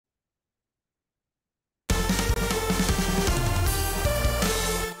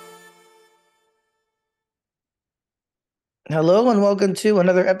Hello and welcome to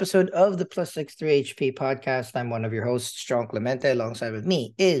another episode of the Plus 63 HP podcast. I'm one of your hosts, Jong Clemente. Alongside with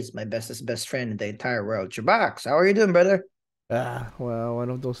me is my bestest best friend in the entire world, Chubax. How are you doing, brother? Well, one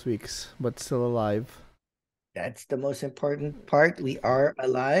of those weeks, but still alive. That's the most important part. We are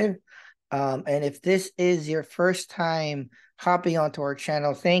alive. And if this is your first time hopping onto our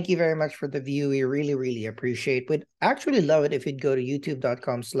channel, thank you very much for the view. We really, really appreciate it. We'd actually love it if you'd go to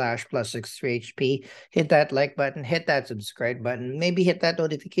youtube.com/plus 63HP, hit that like button, hit that subscribe button, maybe hit that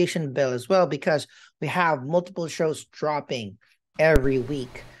notification bell as well, because we have multiple shows dropping every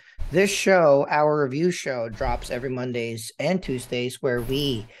week. This show, our review show, drops every Mondays and Tuesdays, where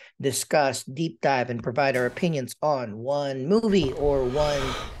we discuss, deep dive, and provide our opinions on one movie or one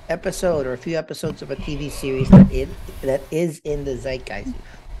episode or a few episodes of a TV series that is in the zeitgeist.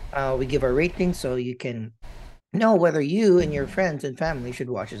 We give our ratings so you can know whether you and your friends and family should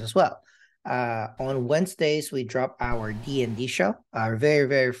watch it as well. On Wednesdays, we drop our D&D show, our very,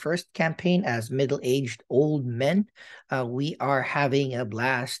 very first campaign as middle-aged old men. We are having a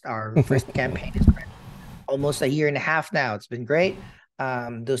blast. Our first campaign is almost a year and a half now. It's been great.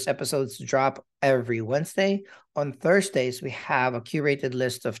 Those episodes drop every Wednesday. On Thursdays, we have a curated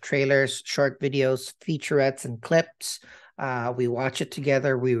list of trailers, short videos, featurettes, and clips. We watch it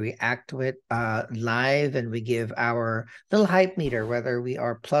together, we react to it live, and we give our little hype meter, whether we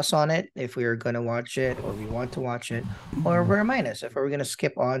are plus on it if we are going to watch it or we want to watch it, or we're a minus if we're going to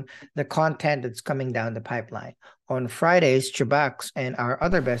skip on the content that's coming down the pipeline. On Fridays, Chubax and our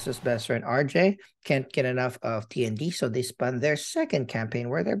other bestest best friend RJ can't get enough of TND, so they spun their second campaign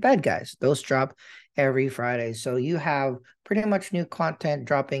where they're bad guys. Those drop every Friday. So you have pretty much new content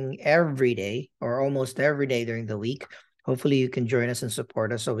dropping every day or almost every day during the week. Hopefully you can join us and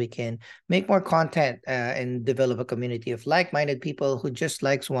support us so we can make more content and develop a community of like-minded people who just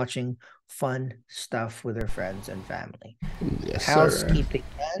likes watching fun stuff with their friends and family. Yes, sir. Housekeeping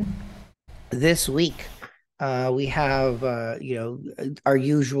this week. We have our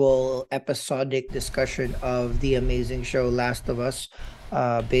usual episodic discussion of the amazing show Last of Us,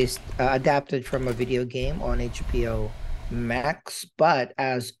 based adapted from a video game on HBO Max. But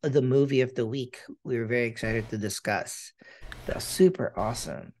as the movie of the week, we were very excited to discuss the super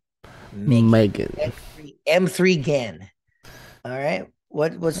awesome M3 Megan. M3GAN. All right,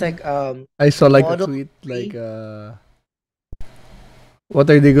 what's like I saw like a Model tweet like 3. what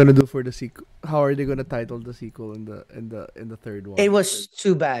are they gonna do for the sequel? How are they gonna title the sequel in the third It one? was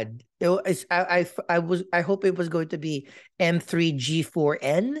too bad. It was I hope it was going to be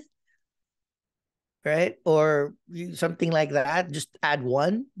M3G4N, right? Or something like that. Just add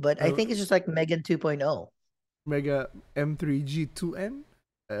one, but I Uh, think it's just like Megan 2.0. Mega M3G2N.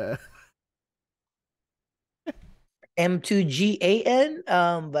 Uh, M2GAN.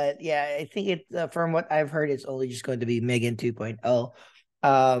 But yeah, I think it from what I've heard, it's only just going to be Megan 2.0.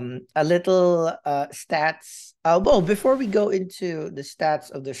 A little stats. Well, before we go into the stats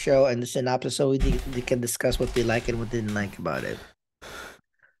of the show and the synopsis, so we can discuss what we like and what didn't like about it.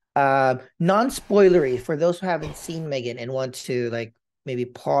 Non-spoilery for those who haven't seen Megan and want to like maybe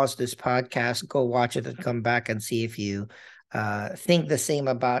pause this podcast, go watch it, and come back and see if you think the same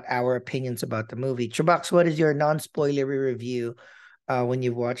about our opinions about the movie. Chubax, what is your non-spoilery review when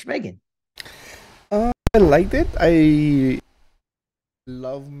you watch Megan? I liked it. I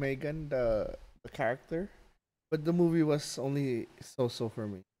love Megan the character, but the movie was only so for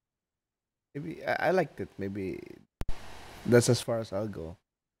me. Maybe I liked it. Maybe that's as far as I'll go.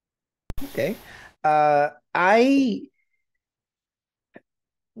 Okay.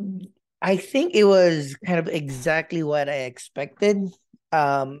 I think it was kind of exactly what I expected.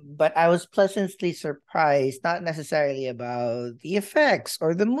 But I was pleasantly surprised, not necessarily about the effects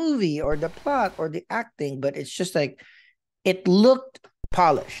or the movie or the plot or the acting, but it's just like it looked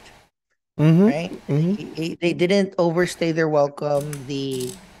polished, Mm-hmm. right? Mm-hmm. They didn't overstay their welcome.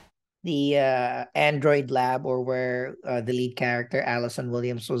 The Android lab, or where the lead character Allison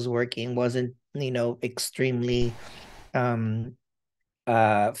Williams was working, wasn't extremely um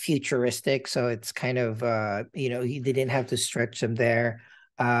futuristic, so it's kind of they didn't have to stretch them there.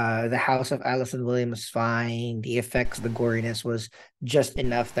 The house of Allison Williams was fine. The effects, the goriness was just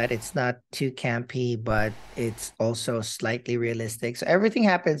enough that it's not too campy, but it's also slightly realistic. So everything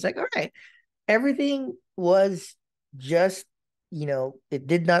happens like, all right, everything was just, it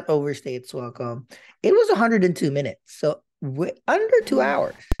did not overstay its welcome. It was 102 minutes, so under 2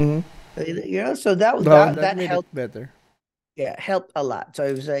 hours. Mm-hmm. So that No, that that that made it helped. better. Yeah, helped a lot. So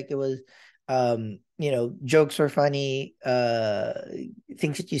it was like, it was jokes were funny,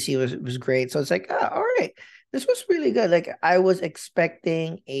 things that you see was great. So it's like, all right, this was really good. Like, I was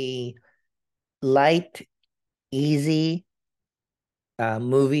expecting a light, easy,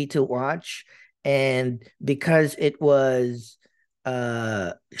 movie to watch, and because it was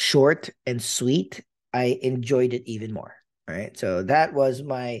short and sweet, I enjoyed it even more. All right, so that was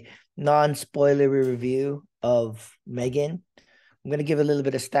my non-spoilery review of Megan. I'm gonna give a little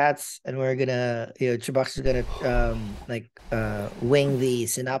bit of stats, and we're gonna, Chubax is gonna wing the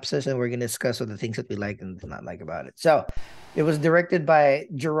synopsis, and we're gonna discuss all the things that we like and not like about it. So, it was directed by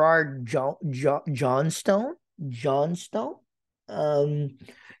Gerard Johnstone. Johnstone. Um,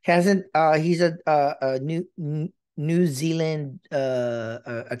 hasn't he's a New Zealand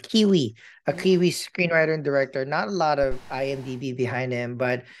a Kiwi screenwriter and director. Not a lot of IMDb behind him,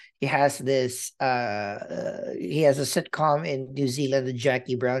 but he has a sitcom in New Zealand, the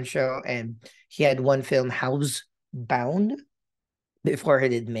Jackie Brown Show, and he had one film, Housebound, before he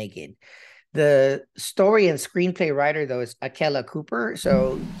did Megan. The story and screenplay writer though is Akela Cooper.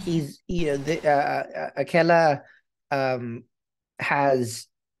 So he's Akela um has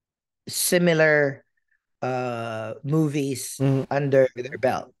similar movies Mm-hmm. under their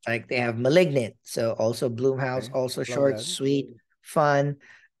belt. Like they have Malignant, so also Bloomhouse, Okay. also Love short, that. sweet, fun.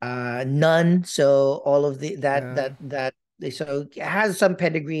 None, so all of the Yeah. so it has some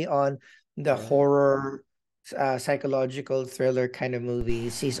pedigree on the Yeah. horror psychological thriller kind of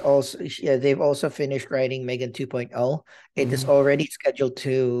movies. They've also finished writing Megan 2.0. It is Mm-hmm. already scheduled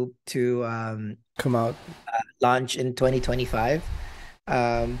to Come out. launch in 2025.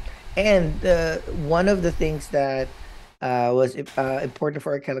 Um, and one of the things that was important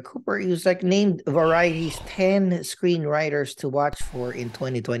for Kelly Cooper, he was like named Variety's 10 screenwriters to watch for in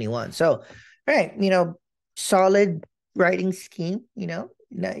 2021. So, right, solid writing scheme,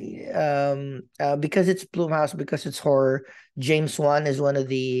 because it's Blumhouse, because it's horror. James Wan is one of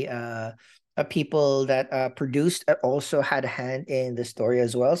the people that produced, also had a hand in the story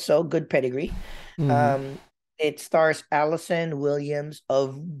as well. So good pedigree. Mm-hmm. Um, it stars Allison Williams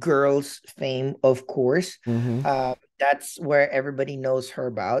of Girls fame, of course. Mm-hmm. That's where everybody knows her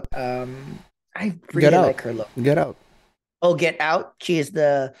about. I Get really out. like her look. Get out. Oh, Get Out. She is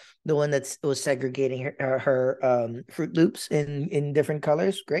the one that was segregating her Fruit Loops in different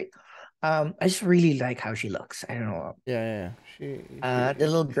colors. Great. I just really like how she looks. I don't know. Yeah, yeah, yeah. The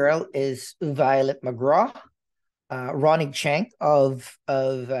little girl is Violet McGraw. Ronnie Chang of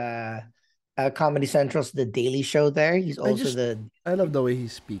Comedy Central's The Daily Show. There, he's I also just the I love the way he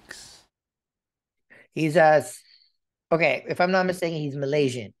speaks. he's as okay. If I'm not mistaken, he's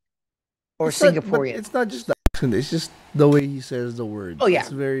Malaysian or It's not, but Singaporean. it's not just the accent. It's just the way he says the words. Oh It's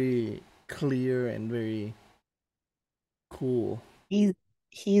yeah, very clear and very cool. he's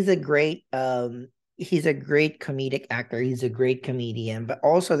he's a great he's a great comedic actor. He's a great comedian, but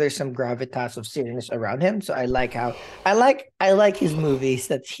also there's some gravitas of seriousness around him. So I like his movies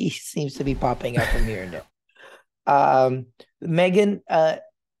that he seems to be popping up from here and there. Megan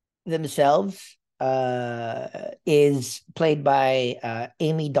themselves is played by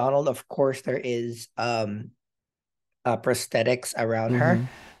Amy Donald. Of course, there is prosthetics around Mm-hmm. her.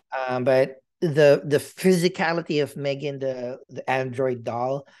 But the physicality of Megan, the android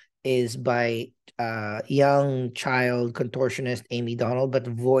doll, is by young child contortionist Amy Donald, but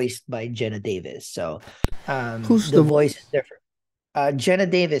voiced by Jenna Davis. So Who's the the voice is voice? different. Jenna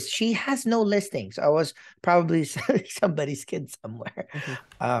Davis, she has no listing, so I was probably somebody's kid somewhere. Mm-hmm.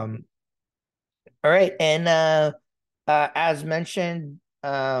 Um, all right, and as mentioned,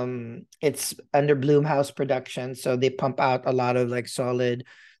 it's under Bloomhouse Production, so they pump out a lot of like solid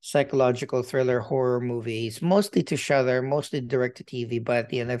psychological thriller horror movies, mostly to Shudder, mostly direct to TV, but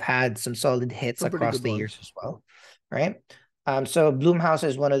they've had some solid hits Some pretty across good the years ones. as well, right? So Bloomhouse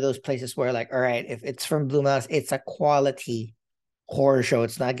is one of those places where like, all right, if it's from Bloomhouse, it's a quality horror show.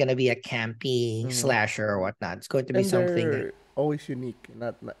 It's not gonna be a campy Mm-hmm. slasher or whatnot. It's going to be And something that they're always unique.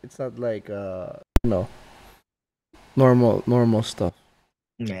 It's not like no normal stuff.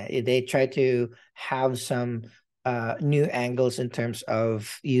 yeah, they try to have some new angles in terms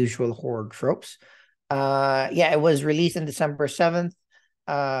of usual horror tropes. Yeah, it was released in December 7th.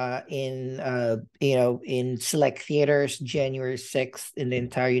 In select theaters, January 6th in the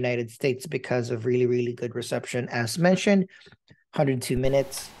entire United States because of really, really good reception. As mentioned, 102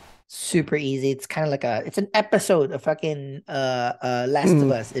 minutes, super easy. It's kind of like it's an episode of fucking Last of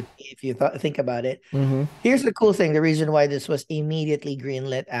Mm-hmm. Us if you think about it. Mm-hmm. Here's the cool thing: the reason why this was immediately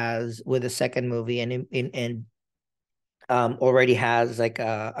greenlit as with a second movie and already has like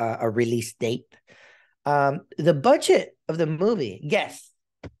a release date. The budget of the movie, guess,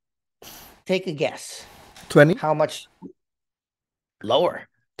 take a guess, 20. how much lower?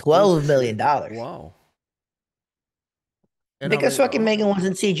 Oh 12 million shit! dollars. Wow. And Because fucking Megan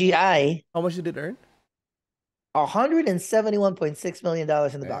wasn't CGI. how much did it earn? $171.6 million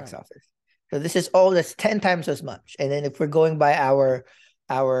in the box Damn. office. So this is all that's 10 times as much. And then if we're going by our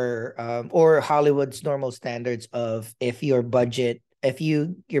or Hollywood's normal standards of if your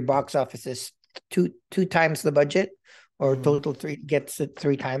box office is two times the budget or Mm-hmm. total three gets it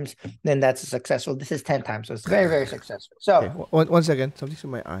three times, then that's a successful. This is 10 times. So it's very, very successful. Okay, So one second. Something's in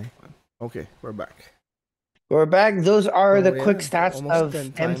my eye. Okay, we're back. we're back. Those are the So quick yeah, stats almost of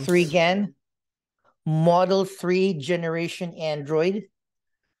 10 times. M3GAN Model 3 generation Android.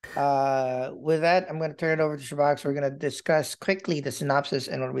 With that, I'm going to turn it over to Chubax. We're going to discuss quickly the synopsis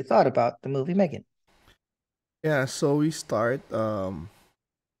and what we thought about the movie M3GAN. Yeah, so we start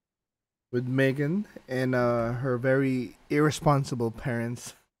with Megan and her very irresponsible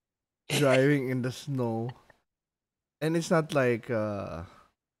parents driving in the snow. And it's not like your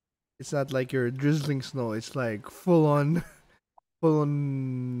drizzling snow. It's like full on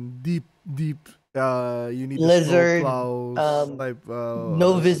deep you need the snow Blizzard, plows type no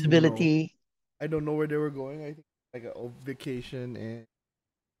snow. visibility. I don't know where they were going. I think like a vacation, and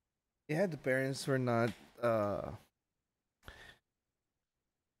yeah, the parents were not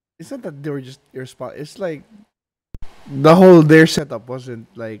it's not that they were just irresponsible. It's like the whole their setup wasn't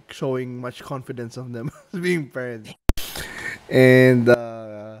like showing much confidence of them as being parents. And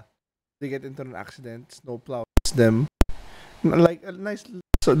they get into an accident, snow plows them. Like a nice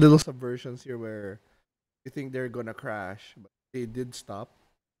little subversions here where you think they're gonna crash, but they did stop.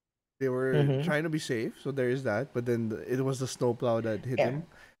 They were Mm-hmm. trying to be safe, so there is that. But then it was the snowplow that hit Yeah, him.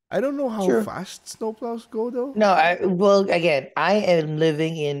 I don't know how true. fast snowplows go though. No, well, again, I am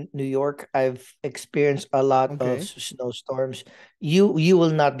living in New York. I've experienced a lot of Okay, snowstorms. You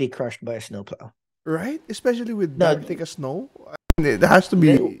will not be crushed by a snowplow. right? Especially with that No, thick of snow, I mean, it has to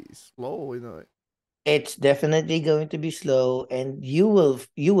the, be slow, you know. it's definitely going to be slow, and you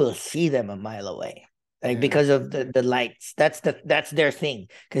will see them a mile away, like Yeah. because of the lights. That's their thing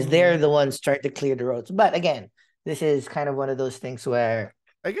because they're Mm-hmm. the ones trying to clear the roads. But again, this is kind of one of those things where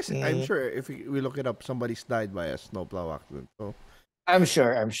I guess I'm mm, sure if we look it up, somebody's died by a snowplow accident. So I'm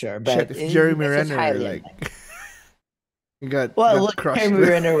sure, shit, but if Jeremy this is Renner highly like unlikely. got Well, crushed, Jeremy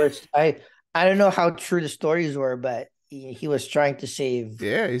Renner was I don't know how true the stories were, but he was trying to save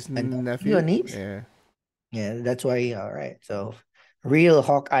yeah, his a nephew, a nephew, niece. yeah. Yeah, that's why. All right, so real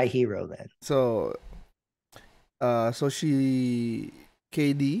Hawkeye hero then. So so she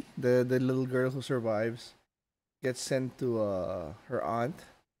KD, the little girl who survives, gets sent to her aunt,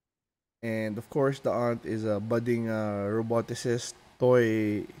 and of course the aunt is a budding roboticist,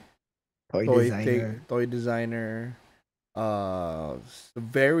 Toy designer. toy designer,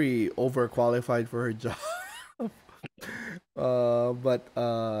 very overqualified for her job. But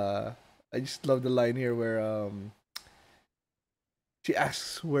I just love the line here where she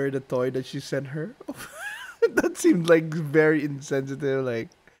asks where the toy that she sent her. That seemed like very insensitive. Like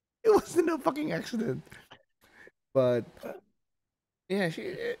it wasn't a fucking accident. But yeah,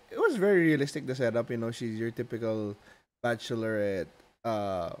 it was very realistic the setup. You know, she's your typical bachelorette,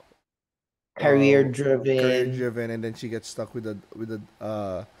 uh, Career uh, career driven. driven, and then she gets stuck with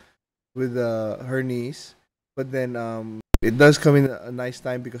her niece. But then it does come in a nice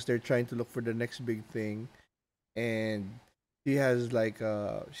time because they're trying to look for the next big thing, and she has like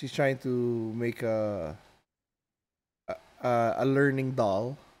she's trying to make a learning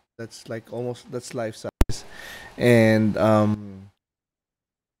doll that's like almost that's life size, and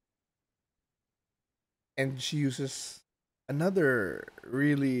she uses another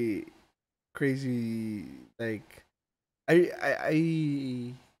really crazy like I I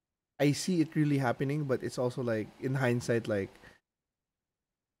I I see it really happening, but it's also like in hindsight, like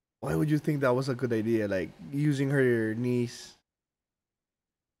why would you think that was a good idea? Like using her niece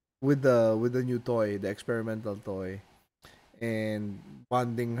with the new toy, the experimental toy, and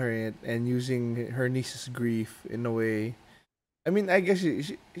bonding her it and using her niece's grief in a way. I mean, I guess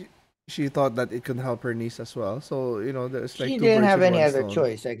she thought that it could help her niece as well. So you know, there's like She two didn't birds have with any one other stone.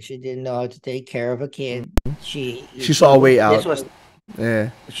 choice. Like she didn't know how to take care of a kid. She saw a way This out. was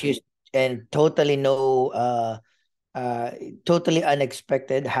Yeah. she's and totally no uh totally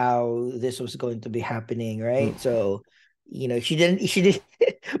unexpected how this was going to be happening, Mm. right? So she did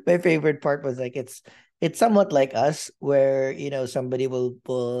my favorite part was like it's somewhat like us where somebody will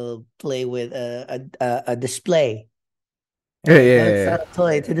play with a display, Yeah, right? Oh, it's yeah, not a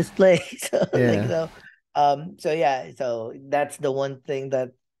toy, it's a display. So like yeah. so yeah, so that's the one thing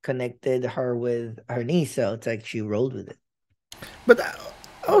that connected her with her niece, so it's like she rolled with it. But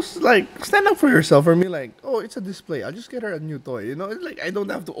I was like, stand up for yourself. For me, like, oh, it's a display. I'll just get her a new toy. You know, it's like I don't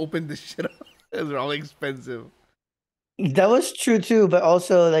have to open this shit up. It's all expensive. That was true too, but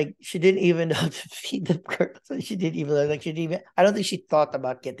also like she didn't even know to feed the girl. So she didn't even like she didn't even I don't think she thought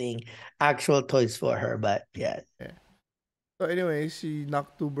about getting actual toys for her, but yeah. Yeah. So anyway, she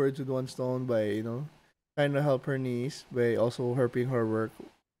knocked two birds with one stone by trying to help her niece by also helping her work.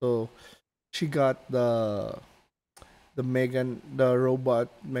 So she got the Megan, the robot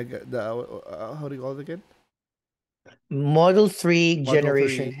Mega, the how do you call it again? Model 3 Model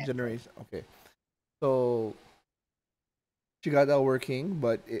generation 3 Android. generation. Okay. So she got that working,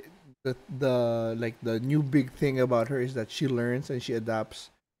 but the like the new big thing about her is that she learns and she adapts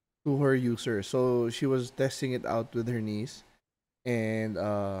to her user. So she was testing it out with her niece, and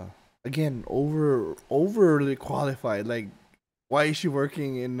again, overly qualified. Like, why is she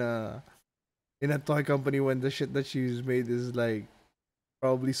working in a toy company when the shit that she's made is like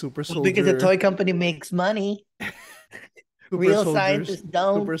probably Well, because the toy company makes money. super Real soldiers scientists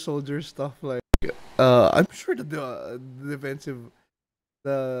don't. super soldier stuff. Like, I'm sure that the defensive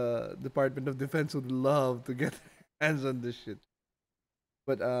the Department of Defense would love to get their hands on this shit.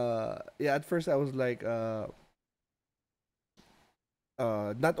 But yeah, at first I was like,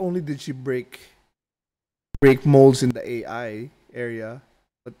 not only did she break molds in the AI area,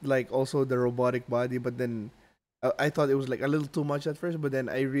 but like also the robotic body. But then I thought it was like a little too much at first. But then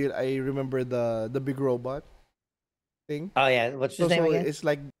I remember the big robot thing. Oh yeah, what's his So name so again? it's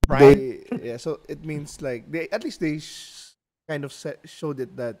like Prime. so it means like they at least they kind of showed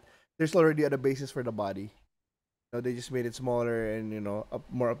it that there's already a basis for the body. They just made it smaller and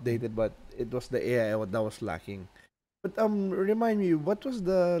more updated, but it was the AI that was lacking. But remind me, what was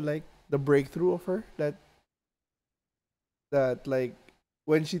the breakthrough of her that like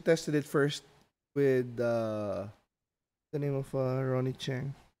when she tested it first with the name of Ronnie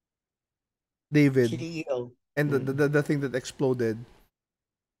Chang, David, CEO. and the, Mm. the the thing that exploded.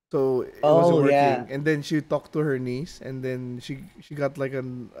 So it wasn't Oh working, yeah. and then she talked to her niece, and then she got like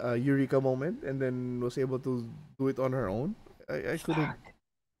an eureka moment, and then was able to do it on her own. I couldn't. Fuck.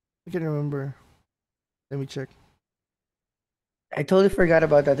 I can't remember. Let me check. I totally forgot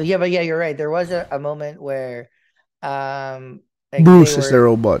about that. Yeah, but yeah, you're right. There was a moment where like they Bruce is the were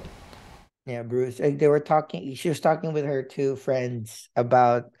robot. yeah, Bruce. Like they were talking she was talking with her two friends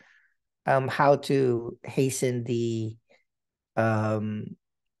about how to hasten um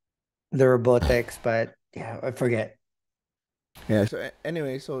the robotics, but yeah, I forget. Yeah. So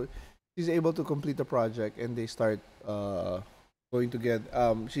anyway, so she's able to complete the project, and they start going together.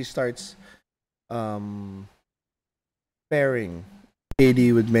 She starts um pairing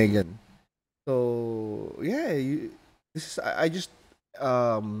Katie with Megan. So yeah, this is I just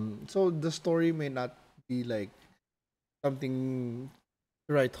so the story may not be like something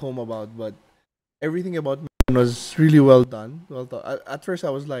to write home about, but everything about Megan was really well done. Well thought. At first, I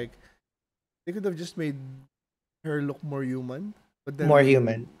was like, they could have just made her look more human, but More then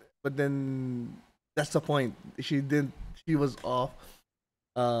human, but then that's the point. She didn't. She was off.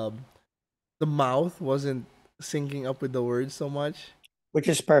 Um, the mouth wasn't syncing up with the words so much, which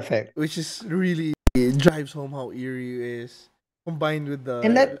is perfect. which is really it drives home how eerie is, combined with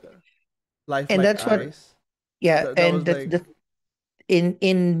And the that and lifelike that's what eyes. yeah, That and was that's like, the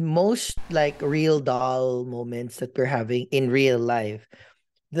in most like real doll moments that we're having in real life,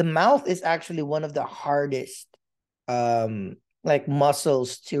 the mouth is actually one of the hardest like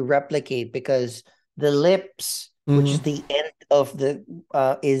muscles to replicate because the lips, which mm-hmm. is the end of the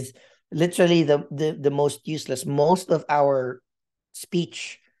is literally the most useless. Most of our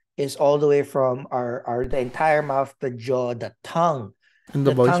speech is all the way from our the entire mouth, the jaw, the tongue. In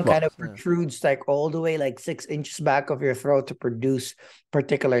the The voice tongue kind of box. Yeah. protrudes like all the way like 6 inches back of your throat to produce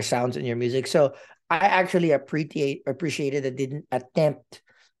particular sounds in your music. So I actually appreciated that didn't attempt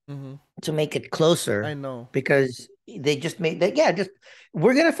Mm-hmm. to make it I closer know, because they just made that yeah, just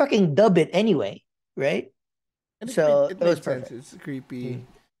we're gonna fucking dub it anyway, right? and So it it was made sense. perfect. It's creepy, Mm.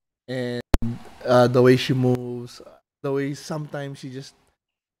 and the way she moves, the way sometimes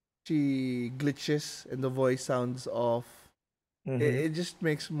she glitches and the voice sounds off. Mm-hmm. It just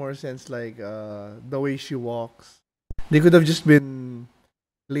makes more sense. Like the way she walks, they could have just been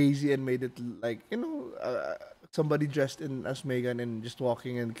lazy and made it like somebody dressed in as Megan and just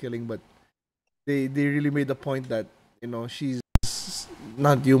walking and killing, but they really made the point that she's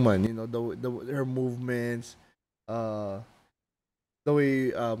not human. The her movements, uh, the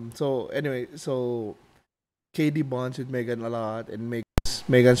way So anyway, so Katie bonds with Megan a lot, and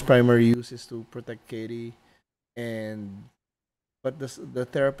Megan's primary use is to protect Katie, and but the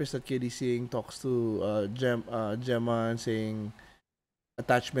therapist that Katie's seeing talks to Gemma and saying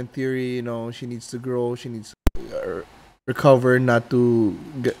attachment theory. She needs to grow. She needs to recover, not to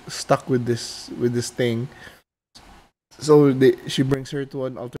get stuck with this thing. So she brings her to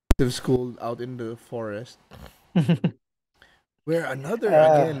an alternative school out in the forest, where another uh,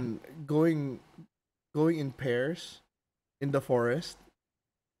 again going in pairs in the forest.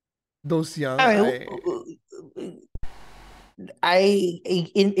 Those young, I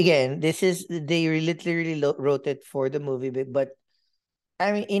mean, again, this is they literally wrote it for the movie, but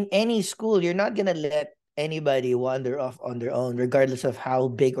I mean, in any school, you're not gonna let anybody wander off on their own, regardless of how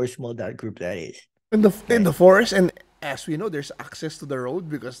big or small that group that is, in right? the forest, and as we know, there's access to the road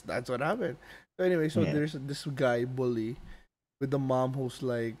because that's what happened. So anyway, so Yeah. there's this guy bully with the mom who's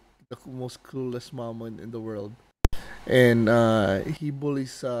like the most clueless mom in the world, and he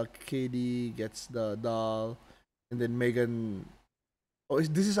bullies Katie, gets the doll, and then Megan. Oh,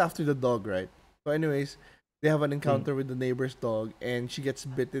 this is after the dog, right? So, anyways, they have an Mm. encounter with the neighbor's dog, and she gets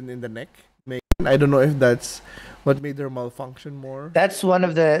bitten in the neck. Megan, I don't know if that's what made her malfunction more. That's one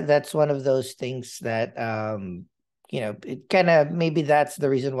of those things that it kind of maybe that's the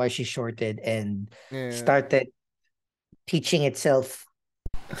reason why she shorted and Yeah, started teaching itself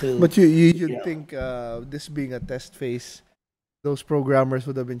to but you'd you know think this being a test phase, those programmers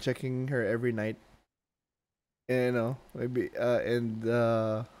would have been checking her every night. You know, maybe and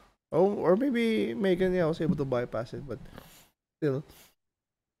oh, or maybe Megan, yeah, was able to bypass it, but still.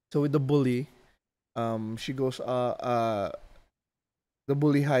 So with the bully, she goes the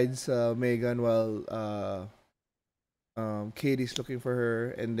bully hides Megan while Katie's looking for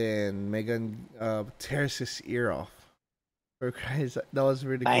her, and then Megan tears his ear off. For Christ, that was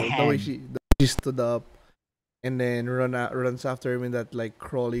really by cool. hand The way she stood up and then runs after him in that like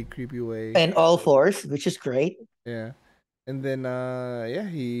crawly, creepy way. and all fours, which is great. Yeah, and then yeah,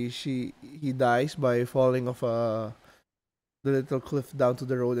 he dies by falling off the little cliff down to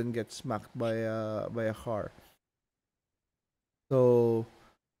the road and gets smacked by a car. So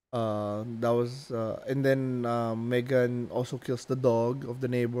that was and then Megan also kills the dog of the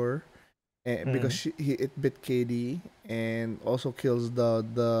neighbor because Mm. it bit Katie, and also kills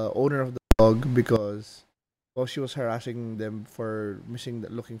the owner of the dog because well she was harassing them for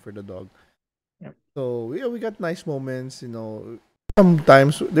looking for the dog. Yep. So yeah, we got nice moments. You know,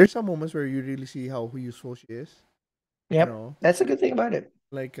 sometimes there's some moments where you really see how useful she is. You Yep. know, That's a good thing about it.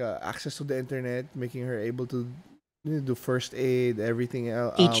 like access to the internet, making her able to do first aid, everything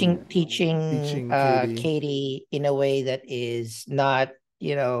else. Teaching Teaching Katie. Katie in a way that is not,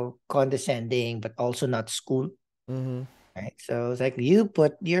 condescending, but also not school. Mm-hmm. Right. So it's like you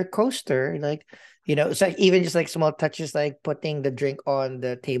put your coaster, like, it's like even just like small touches like putting the drink on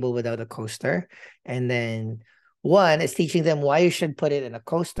the table without a coaster. And then one is teaching them why you should put it in a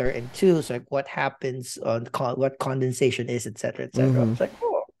coaster. And two is like what happens on what condensation is, et cetera, et cetera. Mm-hmm. It's like,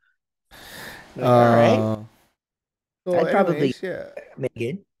 oh, like, all right. Uh, so, I'd probably anyways, yeah, make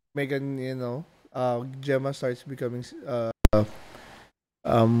it. Megan, Gemma starts becoming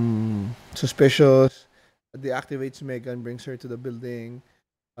suspicious. Deactivates Megan, brings her to the building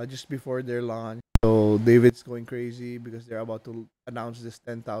just before their launch. So David's going crazy because they're about to announce this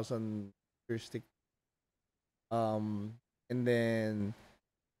 10,000 stick. Um, and then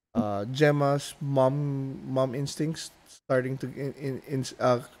Gemma's mom instincts starting to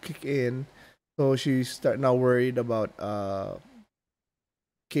kick in. So she's now worried about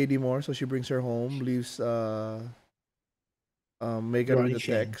Katie more. So she brings her home, leaves Megan with Ronnie the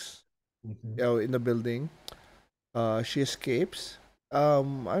Chang. text Mhm. in the building. She escapes.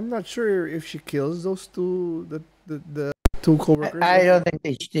 I'm not sure if she kills those the two coworkers. I don't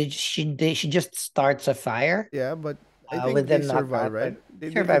think she just starts a fire Yeah, but I think with they them knocked survive, out, right?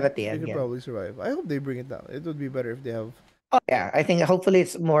 but survive at the They end. could Yeah. probably survive. I hope they bring it down. It would be better if they have. Oh yeah, I think hopefully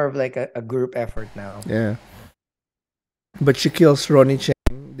it's more of like a group effort now. Yeah, but she kills Ronnie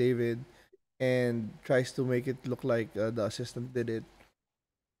Chang, David, and tries to make it look like the assistant did it.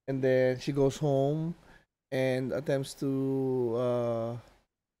 And then she goes home and attempts to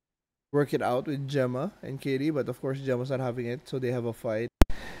work it out with Gemma and Katie, but of course Gemma's not having it, so they have a fight.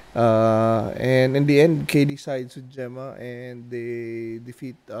 And in the end, Katie sides with Gemma, and they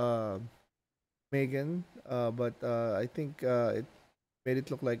defeat Megan. But I think it made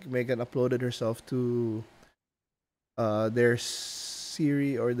it look like Megan uploaded herself to their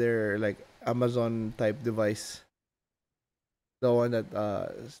Siri or their like Amazon type device, the one that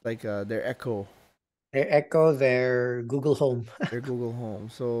is like their Echo, Their Echo, their Google Home. their Google Home.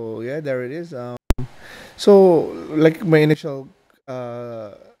 So yeah, there it is. So like my initial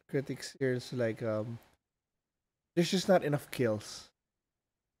uh critics here is like there's just not enough kills.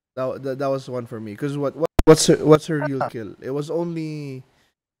 That was one for me because what's her real kill? It was only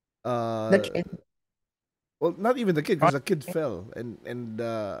The uh kid. well not even the kid because the kid fell and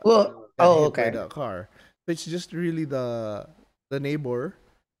Well, got oh, hit by okay. the car. It's just really the neighbor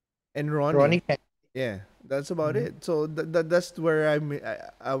and Ronnie Ronnie. Chang. Yeah, that's about Mhm. it. So that's where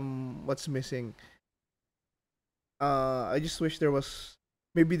what's missing. I just wish there was,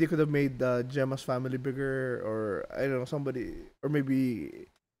 maybe they could have made Gemma's family bigger, or I don't know, somebody, or maybe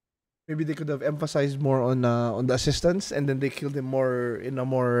they could have emphasized more on the assistants, and then they killed him more in a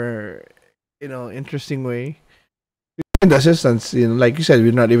more, interesting way. And the assistants, like you said,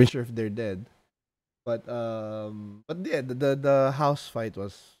 we're not even sure if they're dead. But yeah, the house fight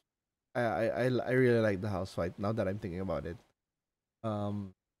was, I really like the house fight now that I'm thinking about it.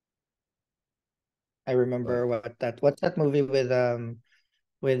 Um, I but remember what's that movie with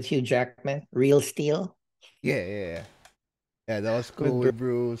Hugh Jackman, Real Steel, yeah, yeah, yeah, yeah, that was with cool with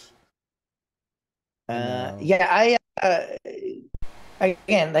Bruce. And yeah,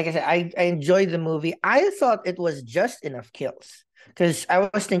 again, like I said, I enjoyed the movie. I thought it was just enough kills because I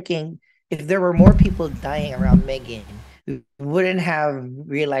was thinking if there were more people dying around Megan, we wouldn't have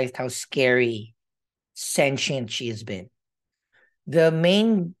realized how scary sentient she's been. The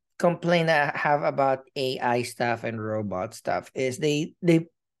main complaint I have about AI stuff and robot stuff is they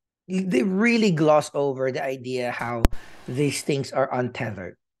really gloss over the idea how these things are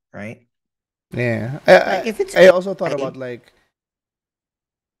untethered, right? yeah, Like if it's I also thought AI, about like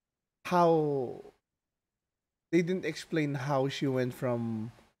how they didn't explain how she went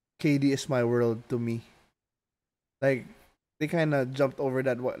from KD is my world to me. Like they kind of jumped over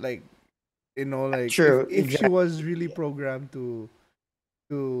that. What, like, like true, if she exactly. was really programmed to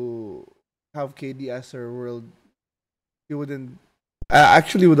have KD as her world, she wouldn't. I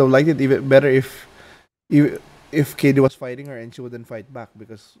actually would have liked it even better if if KD was fighting her and she wouldn't fight back,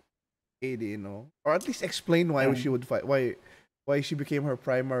 because KD, or at least explain why she would fight, why she became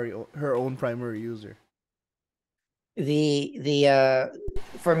her own primary user. The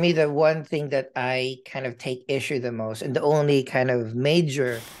for me the one thing that I kind of take issue the most and the only kind of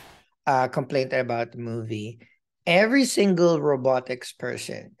major complaint about the movie, every single robotics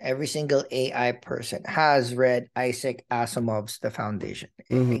person, every single AI person has read Isaac Asimov's The Foundation.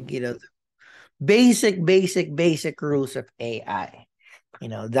 Mm-hmm. Basic rules of AI.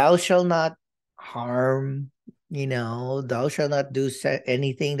 Thou shall not harm, thou shall not do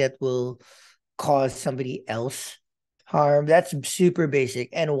anything that will cause somebody else harm. That's super basic.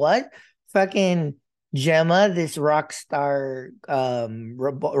 And what? Fucking Gemma, this rock star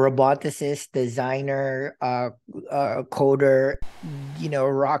roboticist, designer, coder,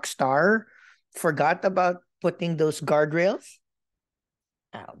 rock star, forgot about putting those guardrails?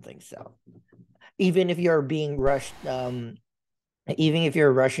 I don't think so. Even if you're being rushed, even if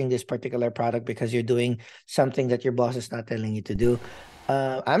you're rushing this particular product because you're doing something that your boss is not telling you to do,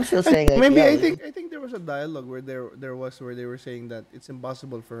 I'm still saying like, Maybe yo, I think there was a dialogue where where they were saying that it's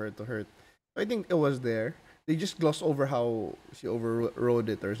impossible for her to hurt. I think it was there. They just glossed over how she overrode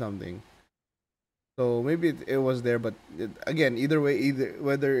it or something. So maybe it was there, but again, either way, either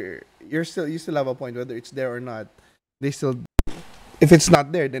whether you still have a point whether it's there or not. They still, if it's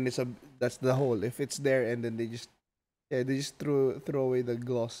not there, then that's the whole. If it's there and then they just throw away the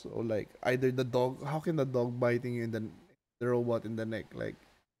gloss, or like either the dog. How can the dog biting you in the robot in the neck? Like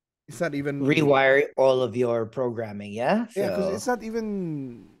it's not even. rewire all of your programming. Yeah. Yeah, because So it's not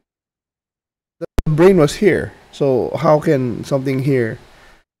even, the brain was here. So how can something here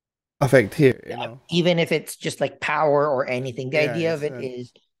affect here? yeah, even if it's just like power or anything, the Yeah, idea of it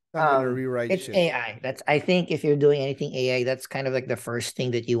is, it's not gonna rewrite it's shit. AI. I think if you're doing anything AI, that's kind of like the first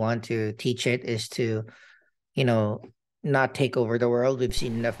thing that you want to teach it is to, you know, not take over the world. We've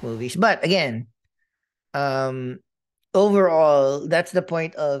seen enough movies. But again, um, overall, that's the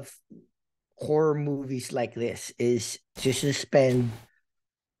point of horror movies like this is to suspend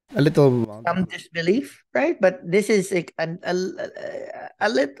A little amount of some disbelief, right? But this is like a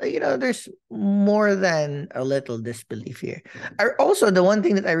little, there's more than a little disbelief here. Also, the one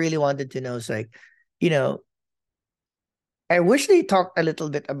thing that I really wanted to know is like, you know, I wish they talked a little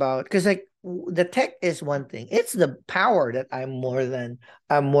bit about because like the tech is one thing. It's the power that I'm more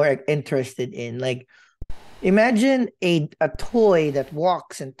interested in. Like imagine a toy that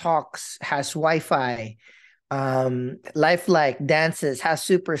walks and talks, has Wi-Fi, lifelike, dances, has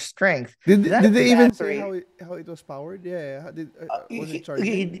super strength. Did That they even say battery, how it was powered? Yeah. How did was it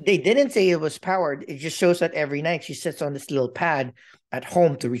charging? they didn't say it was powered. It just shows that every night she sits on this little pad at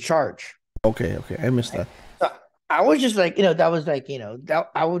home to recharge. Okay, okay, I missed Right? that. So I was just like, that was like, that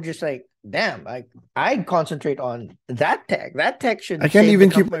I was just like, damn, like I concentrate on that tech. That tech I should can't save the even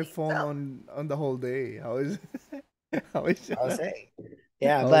keep my company phone itself. on the whole day. How is how is I'll say.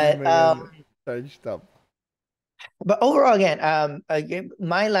 Yeah, how is but Megan charged up? But overall, again,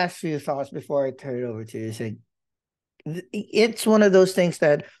 my last few thoughts before I turn it over to you is like, it's one of those things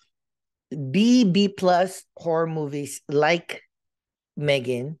that B plus horror movies like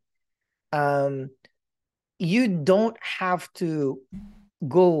M3GAN, um, you don't have to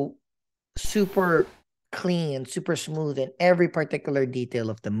go super clean and super smooth in every particular detail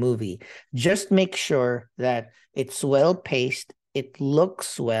of the movie. Just make sure that it's well paced, it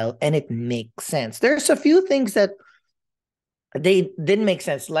looks well, and it makes sense. There's a few things that they didn't make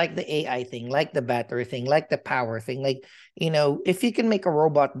sense, like the AI thing, like the battery thing, like the power thing. Like, if you can make a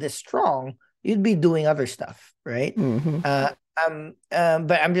robot this strong, you'd be doing other stuff, right? Mm-hmm.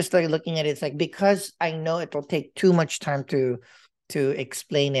 But I'm just like looking at it, it's like, because I know it will take too much time to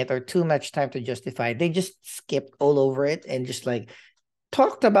explain it, or too much time to justify it, they just skipped all over it and just like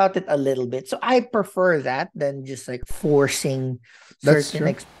talked about it a little bit. So I prefer that than just like forcing That's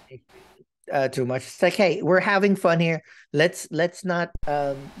certain true. too much. It's like, hey, we're having fun here. Let's not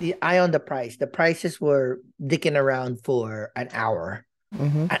the eye on the price. The prices were dicking around for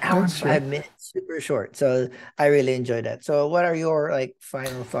Mm-hmm. an hour and That's true. 5 minutes, super short. So I really enjoyed that. So what are your like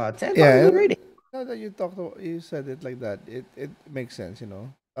final thoughts and Yeah. possible rating? Now that you said it like that, it makes sense.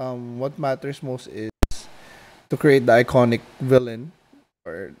 What matters most is to create the iconic villain,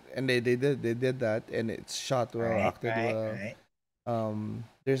 and they did that, and it's shot well, Right, acted right, well. right.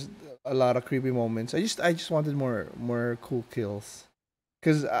 There's a lot of creepy moments. I just wanted more cool kills,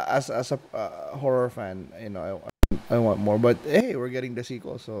 because as a horror fan, I want more. But hey, we're getting the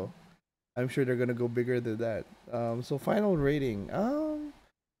sequel, so I'm sure they're gonna go bigger than that. So final rating.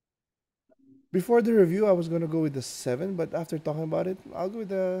 Before the review, I was gonna go with the 7, but after talking about it, I'll go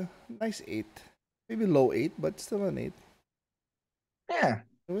with a nice 8, maybe low 8, but still an 8. Yeah.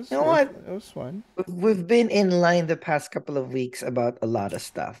 It was You know worth. what? It was fun. We've been in line the past couple of weeks about a lot of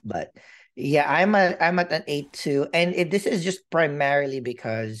stuff, but yeah, I'm at an 8 too, and this is just primarily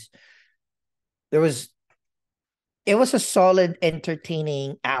because there was it was a solid,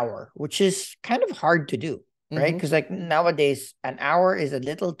 entertaining hour, which is kind of hard to do, right? Mm-hmm. Because like nowadays, an hour is a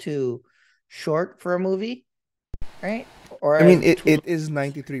little too short for a movie, right? I mean, Or too, it is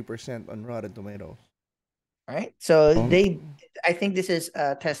 93% on Rotten Tomatoes. right? So Um, I think this is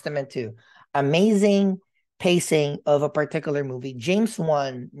a testament to amazing pacing of a particular movie. James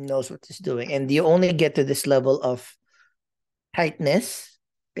Wan knows what he's doing, and you only get to this level of tightness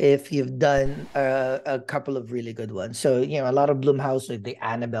if you've done a couple of really good ones. So, a lot of Blumhouse, like the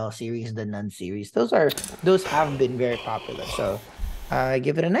Annabelle series, the Nun series, those have been very popular. So, I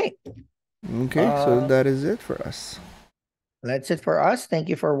give it an 8. okay, so Uh, that is it for us. that's it for us. Thank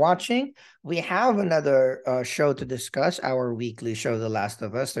you for watching. We have another show to discuss, our weekly show, The Last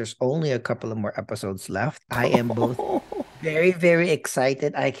of Us. There's only a couple of more episodes left. I am both very, very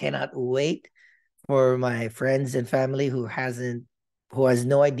excited. I cannot wait for my friends and family who has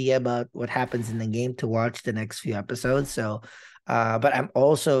no idea about what happens in the game to watch the next few episodes. So but I'm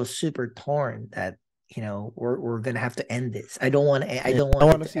also super torn that we're gonna have to end this. I Yeah, don't I want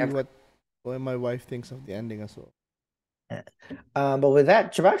want it to to see ever what my wife thinks of the ending as well. end. But with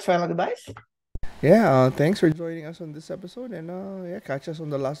that, Chubax, final goodbyes. Yeah, thanks for joining us on this episode, and yeah, catch us on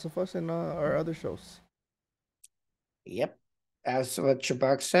The Last of Us and our other shows. Yep. As what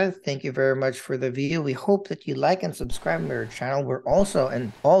Shabak said, thank you very much for the view. We hope that you like and subscribe to our channel. We're also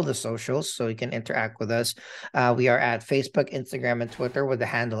in all the socials, so you can interact with us. We are at Facebook, Instagram, and Twitter with the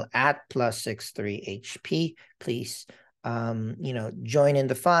handle at +63HP. Please, join in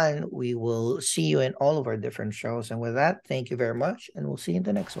the fun. We will see you in all of our different shows. And with that, thank you very much, and we'll see you in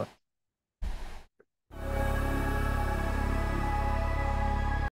the next one.